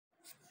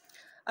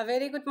A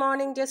very good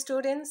morning, dear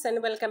students, and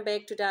welcome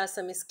back to the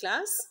Assamese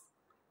class.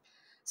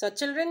 So,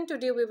 children,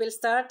 today we will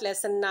start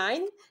lesson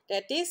 9,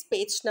 that is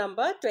page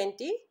number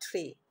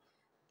 23.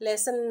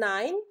 Lesson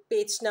 9,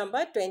 page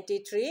number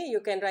 23. You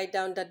can write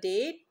down the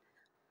date.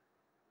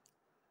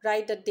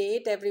 Write the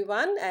date,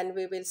 everyone, and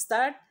we will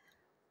start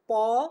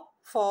po,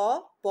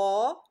 fo,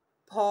 bo,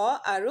 bho,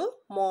 aru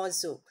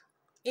mojug.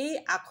 এই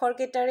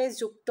আখৰকেইটাৰে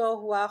যুক্ত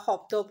হোৱা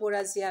শব্দবোৰ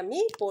আজি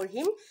আমি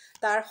পঢ়িম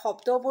তাৰ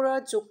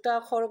শব্দবোৰৰ যুক্ত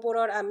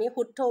আখৰবোৰৰ আমি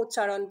শুদ্ধ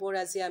উচ্চাৰণবোৰ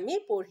আজি আমি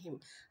পঢ়িম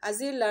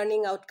আজিৰ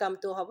লাৰ্নিং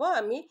আউটকামটো হ'ব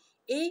আমি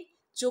এই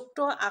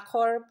যুক্ত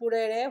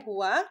আখৰবোৰেৰে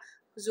হোৱা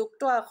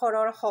যুক্ত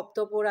আখৰৰ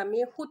শব্দবোৰ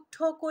আমি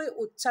শুদ্ধকৈ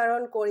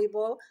উচ্চাৰণ কৰিব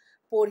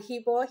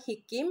পঢ়িব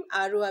শিকিম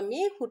আৰু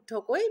আমি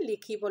শুদ্ধকৈ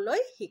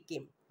লিখিবলৈ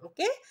শিকিম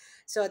okay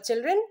so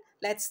children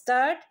let's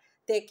start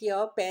take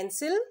your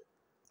pencil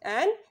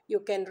and you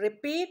can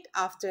repeat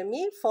after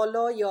me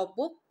follow your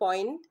book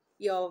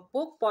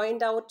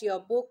point out your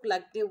book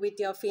like with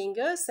your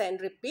fingers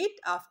and repeat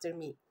after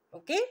me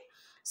okay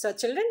so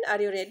children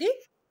are you ready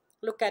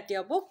look at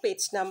your book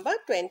page number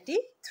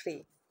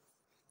 23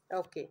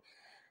 okay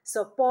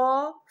so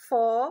po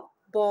fo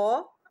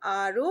bo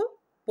aru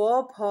bo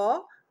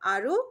bho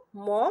aru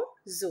mo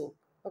zu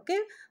okay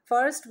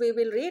first we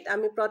will read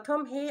ami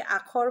prothom he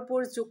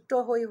akhorpur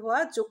jukto hoi hua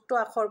jukto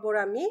akhorpur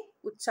ami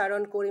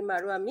uchcharon korim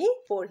aru ami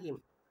porhim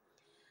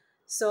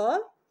so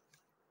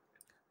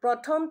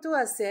prothom tu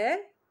ase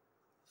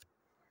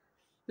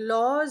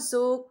lo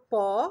juk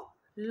po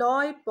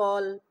loi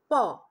pol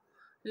po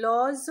lo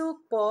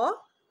juk po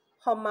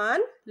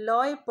homan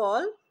loi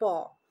pol po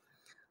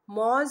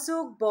mo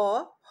juk bo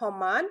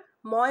homan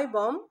moi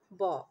bom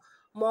bo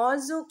mo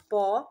juk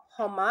po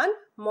homan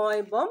moi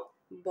bom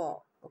bo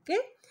okay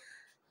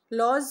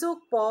lo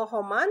juk po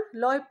homan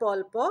loi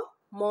pol po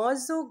mo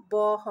juk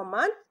bo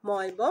homan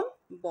moi bom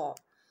bo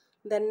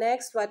then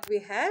next what we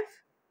have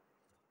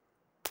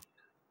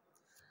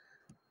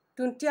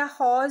tuntia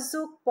ho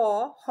juk po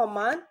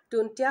homan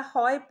tuntia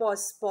hoi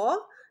pos po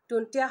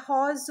tuntia ho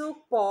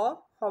juk po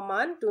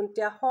homan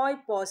tuntia hoi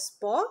pos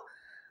po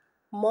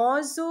mo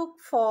juk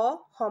fo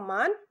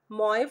homan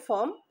moi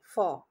fom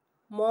fo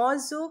mo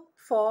juk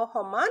fo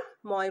homan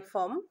moi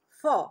fom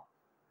fo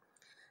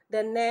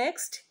the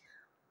next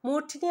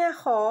murtinia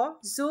ho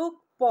juk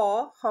po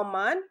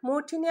homan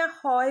murtinia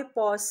hoi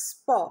pos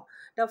po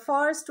the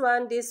first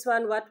one this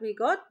one what we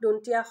got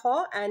duntia ho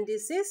and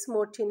this is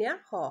murtinia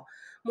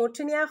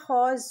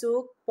ho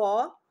juk po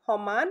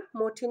homan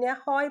murtinia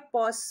hoi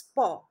pos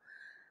po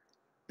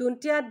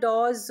duntia do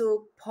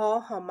juk pho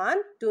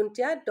homan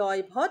duntia doi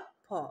bhot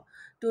pho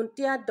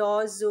duntia do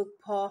juk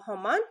pho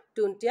homan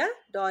duntia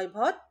doi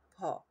bhot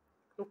pho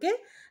okay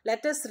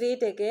let us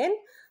read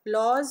again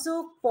lo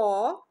juk po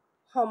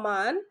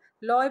homan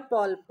loi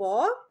pol po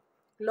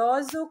lo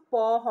juk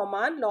po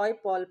homan loi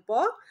pol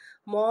po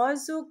mo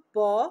juk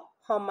bo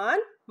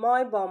homan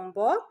moi bom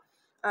bo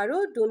aru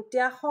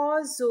duntia ho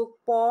juk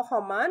po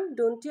homan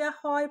duntia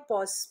hoi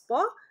pos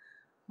po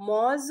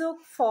mo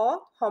juk fo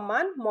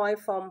homan moi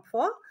fom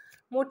fo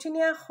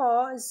murtinia ho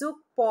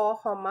juk po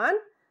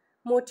homan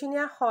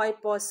murtinia hoi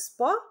pos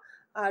po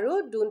aru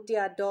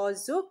duntia do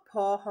juk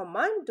pho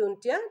homan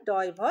duntia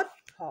doi bhot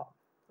pho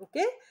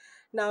okay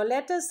now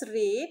let us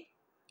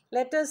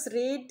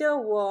read the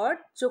word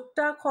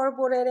jukta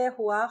khorborere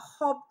hua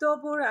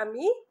শব্দবোৰ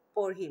আমি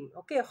পঢ়িম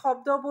okay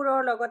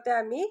শব্দবোৰৰ লগতে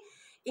আমি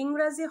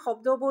ইংৰাজী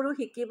শব্দবোৰো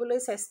শিকিবলৈ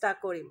চেষ্টা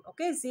কৰিম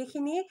okay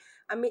যিখিনি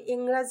আমি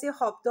ইংৰাজী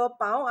শব্দ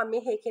পাও আমি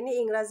হেখিনি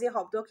ইংৰাজী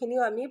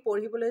শব্দখিনিও আমি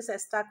পঢ়িবলৈ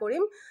চেষ্টা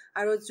কৰিম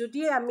আৰু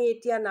যদি আমি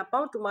এতিয়া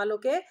নাপাও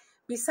তোমালোকে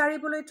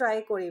বিচাৰিবলৈ ট্ৰাই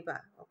কৰিবা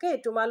okay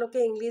তোমালোকে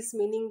ইংলিশ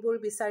মিনিংবোৰ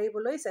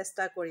বিচাৰিবলৈ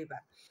চেষ্টা কৰিবা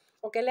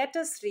okay let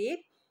us read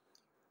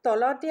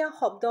তলতীয়া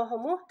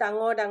শব্দসমূহ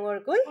ডাঙৰ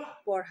ডাঙৰকৈ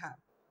পঢ়া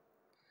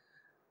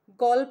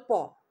গল্প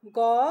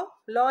গ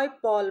লয়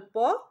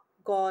পল্প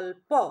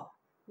গল্প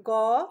গ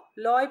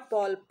লয়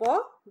পল্প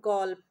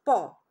গল্প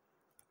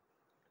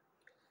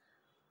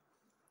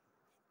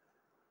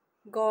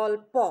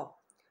গল্প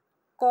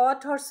ক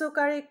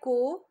থৰসুকাৰী কু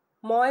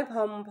মই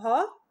ভম্ভ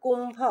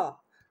কুম্ভ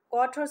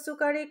ক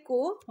থৰসুকাৰী কু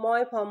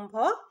মই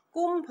ভম্ভ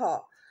কুম্ভ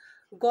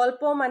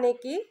গল্প মানে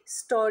কি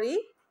ষ্টৰী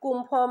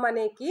কুম্ভ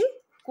মানে কি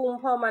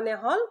কুম্ভ মানে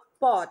হল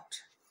পট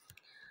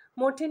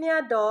মুঠিনিয়া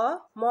দ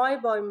মই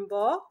বম্ব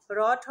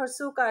ৰ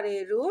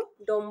থৰসুকাৰেৰু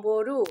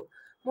ডম্বৰু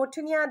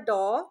মুঠিনিয়া দ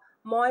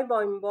মই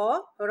বম্ব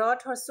ৰ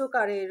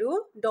থৰসুকাৰেৰু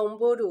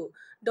ডম্বৰু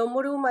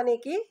ডম্বৰু মানে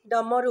কি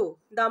ডমৰু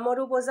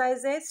ডামৰু বজাই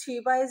যে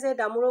শিৱাই যে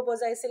ডামৰু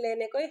বজাইছিলে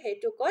এনেকৈ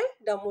হেইটো কয়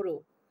ডমৰু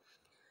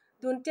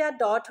দুন্তিয়া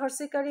দ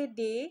থৰসুকাৰী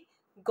দি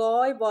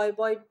গয় বয়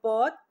বয়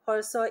পদ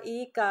হৰ্ষ ই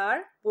কাৰ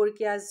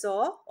বৰ্গীয়া জ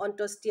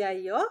অন্তস্ত্যায়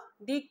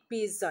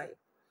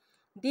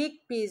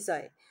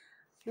দিগ্বিজয়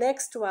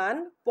next one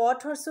প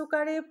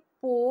থৰসুকাৰী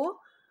পু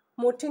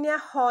মুঠিনিয়া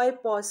হয়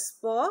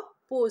পস্প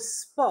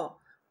পুষ্প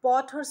প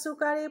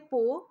থৰসুকাৰী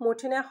পু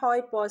মুঠিনিয়া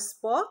হয়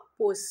পস্প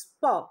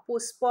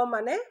পুষ্প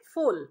মানে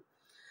ফুল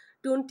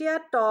দুন্তিয়া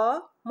ত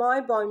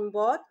মই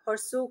বম্বত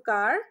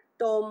হৰ্ষুকাৰ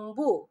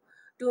তম্বু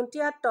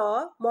দুন্তিয়া ত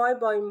মই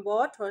বইম্ব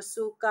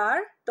ধৰছো কাৰ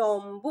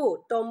তম্বু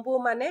তম্বু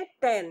মানে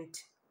টেন্ট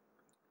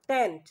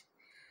টেন্ট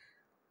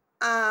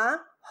আ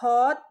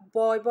হত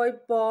বয়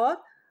বৈব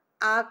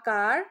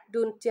আকাৰ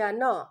দুন্তিয়া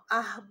ন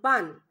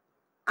আহ্বান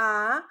আ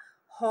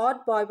হত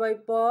বয়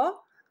বৈব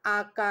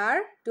আকাৰ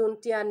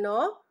দুন্তিয়া ন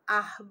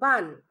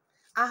আহ্বান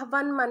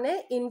আহ্বান মানে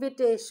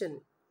ইনভিটেশ্যন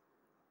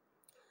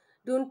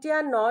দুন্তিয়া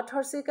ন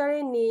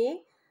ধৰচিকাৰী নি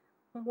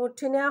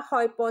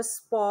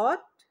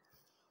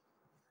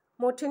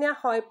মূৰ্ধন্য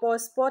হয়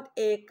পস্পদ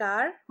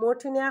একাৰ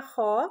মূৰ্ধন্য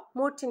খ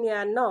মূৰ্ধন্য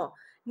ন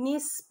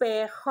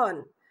নিষ্পেষণ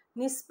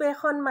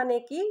নিষ্পেষণ মানে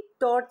কি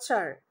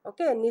টৰ্চাৰ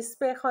ওকে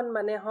নিষ্পেষণ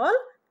মানে হল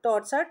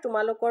টৰ্চাৰ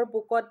তোমালোকৰ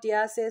বুকত দিয়া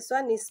আছে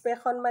চোৱা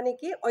নিষ্পেষণ মানে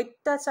কি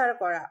অত্যাচাৰ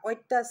কৰা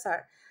অত্যাচাৰ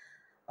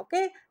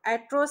ওকে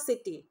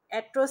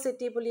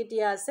এট্ৰচিটি বুলি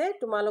দিয়া আছে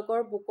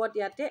তোমালোকৰ বুকত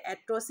ইয়াতে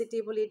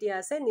এট্ৰচিটি বুলি দিয়া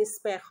আছে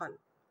নিষ্পেষণ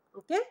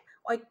ওকে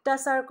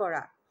অত্যাচাৰ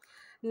কৰা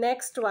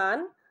নেক্সট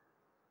ওৱান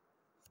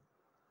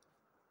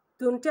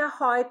দুন্তিয়া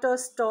হয়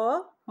তস্ত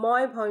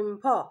মই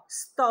ভম্ভ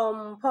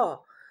স্তম্ভ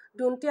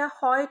দুন্তিয়া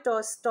হয়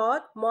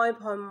তস্তত মই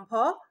ভম্ভ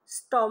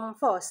স্তম্ভ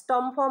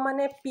স্তম্ভ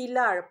মানে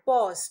পিলাৰ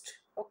পষ্ট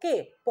ওকে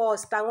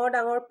পষ্ট ডাঙৰ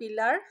ডাঙৰ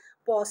পিলাৰ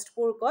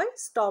পষ্টবোৰ কয়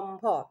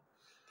স্তম্ভ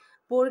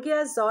বৰ্গীয়া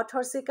জ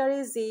ধৰচিকাৰী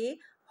যি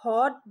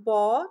হদ ব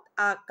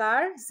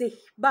আকাৰ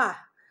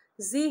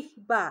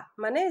জিহ্বা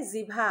মানে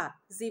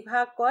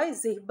জিভা কয়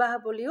জিহ্বা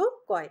বুলিও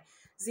কয়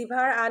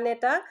জিভাৰ আন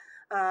এটা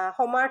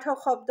সমাৰ্থক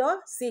শব্দ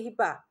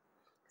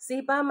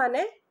জিহ্বা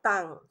মানে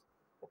টাং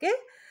ওকে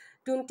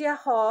দুন্তিয়া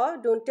হ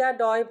দুন্তিয়া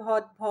দয়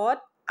ভদ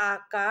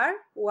আকাৰ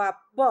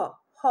ৱাব্ব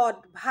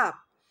সদ্ভাৱ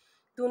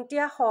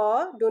দুন্তিয়া হ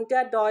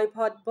দুন্তিয়া দয়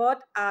ভদ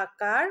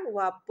আকাৰ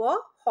ৱাব্ব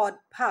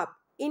সদ্ভাৱ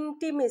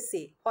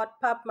ইণ্টিমেচি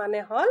সদ্ভাৱ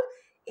মানে হল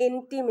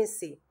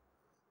ইণ্টিমেচি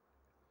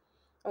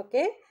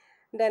ওকে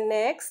দ্য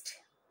নেক্সট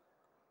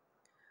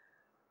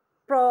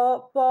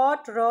পদ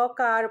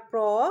ৰকাৰ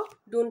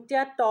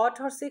দুন্তিয়া ত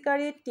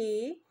ধৰচিকাৰী টি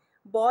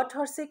ব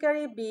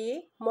ধৰচিকাৰী বি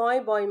মই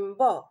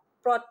বইম্ব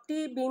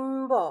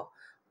প্ৰতিবিম্ব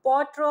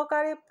পদ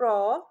ৰকাৰী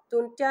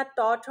দুন্তিয়া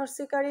ত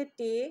ধৰচিকাৰী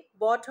টি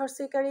ব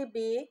ধৰচিকাৰী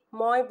বি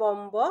মই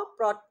বম্ব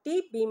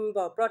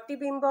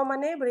প্ৰতিবিম্ব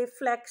মানে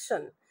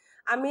ৰিফ্লেকশ্যন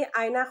আমি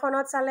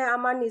আইনাখনত চালে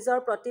আমাৰ নিজৰ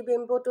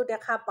প্ৰতিবিম্বটো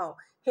দেখা পাওঁ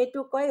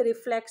সেইটো কয়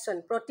ৰিফ্লেকশ্যন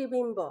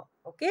প্ৰতিবিম্ব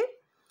ওকে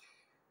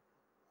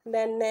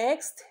দেন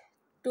নেক্সট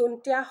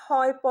দুন্তিয়া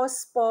হয়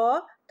পস্প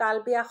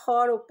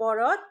তালব্যাসৰ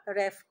ওপৰত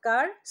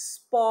ৰেফকাৰ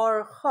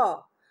স্পৰ্শ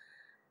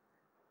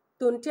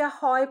দুন্তিয়া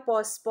হয়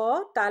পস্প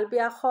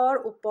তালব্যাসৰ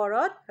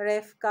ওপৰত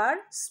ৰেফকাৰ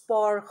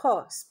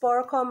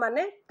স্পৰ্শ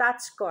মানে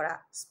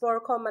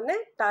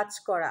টাচ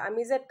কৰা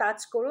আমি যে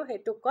টাচ কৰোঁ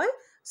সেইটো কয়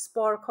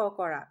স্পৰ্শ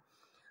কৰা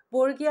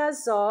বৰ্গীয়া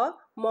জ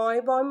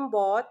মই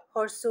বম্বত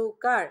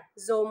হৰচুকাৰ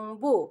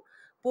জম্বু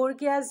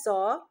বৰ্গীয়া জ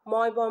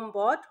মই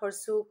বম্বত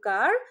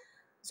হৰচুকাৰ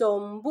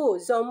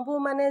জম্বু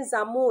মানে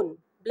জামুন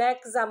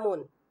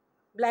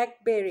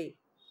ব্লেকবেৰী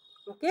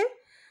ওকে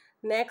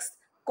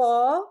নেক্সট ক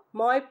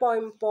মই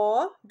পম্প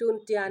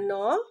দুন্তিয়া ন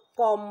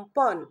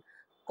কম্পন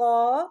ক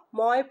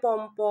মই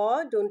পম্প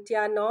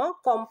দুন্তিয়া ন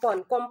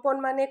কম্পন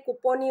মানে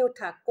কোপনি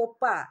উঠা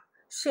কোপা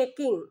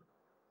শ্বেকিং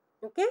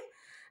ওকে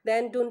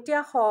দেন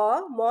দুন্তিয়া খ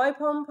মই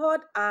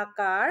ভম্ভত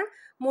আকাৰ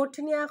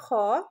মূৰ্ধন্য খ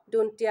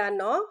দুন্তিয়া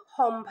ন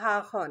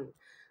সম্ভাষণ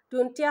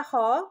দুন্তিয়া খ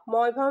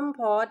মই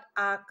ভম্ভত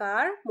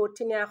আকাৰ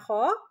মূৰ্ধন্য খ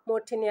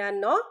মূৰ্ধন্য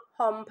ন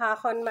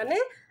সম্ভাষণ মানে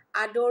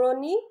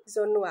আদৰণি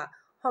জনোৱা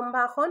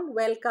সম্ভাষণ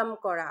ৱেলকাম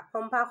কৰা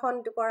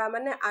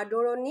মানে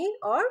আদৰণি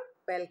or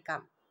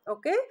welcome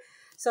okay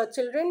so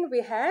children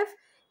we have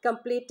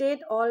completed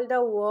all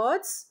the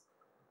words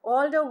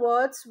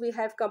we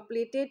have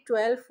completed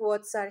 12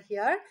 words are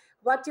here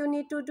what you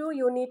need to do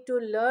you need to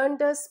learn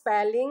the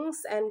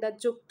spellings and the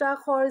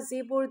যুক্তাক্ষৰ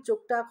যিবোৰ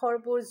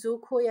যুক্তাক্ষৰবোৰ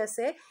যোগ হৈ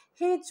আছে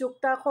সেই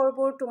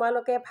যুক্তাক্ষৰবোৰ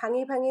তোমালোকে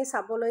ভাঙি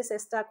চাবলৈ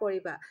চেষ্টা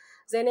কৰিবা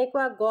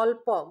যেনেকুৱা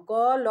গল্প গ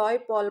লয়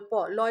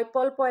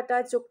পল্প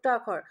এটা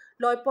যুক্তাক্ষৰ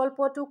লয়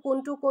পল্পটো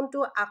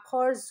কোনটো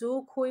আখৰ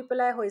যোগ হৈ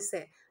পেলাই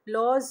হৈছে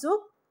ল যোগ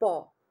প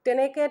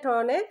তেনেকে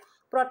ধৰণে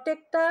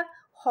প্ৰত্যেকটা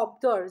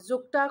শব্দৰ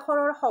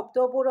যুক্তাক্ষৰৰ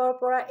শব্দবোৰৰ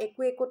পৰা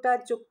একোটা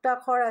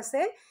যুক্তাক্ষৰ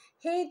আছে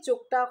সেই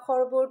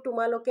যুক্তাক্ষৰবোৰ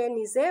তোমালোকে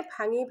নিজে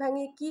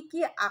ভাঙি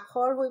কি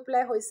আখৰ হৈ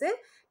পেলাই হৈছে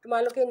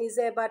তোমালোকে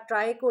নিজে এবাৰ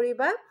ট্ৰাই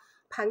কৰিবা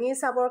ভাঙি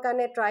চাবৰ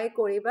কাৰণে ট্ৰাই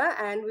কৰিবা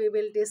and we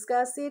will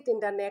discuss it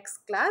in the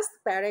next class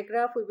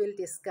paragraph we will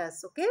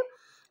discuss okay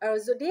আৰু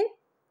যদি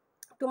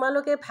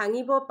তোমালোকে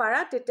ভাঙিব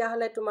পাৰা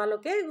তেতিয়াহলে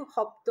তোমালোকে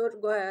শব্দৰ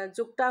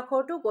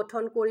যুক্তাক্ষৰটো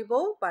গঠন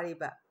কৰিবও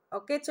পাৰিবা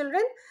okay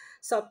children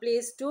so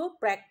please do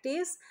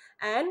practice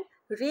and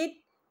read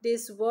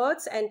these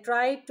words and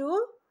try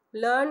to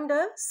learn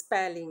the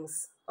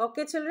spellings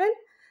okay children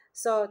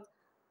so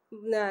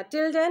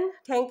till then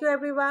thank you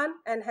everyone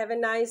and have a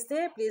nice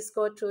day please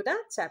go through the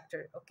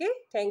chapter okay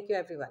thank you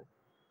everyone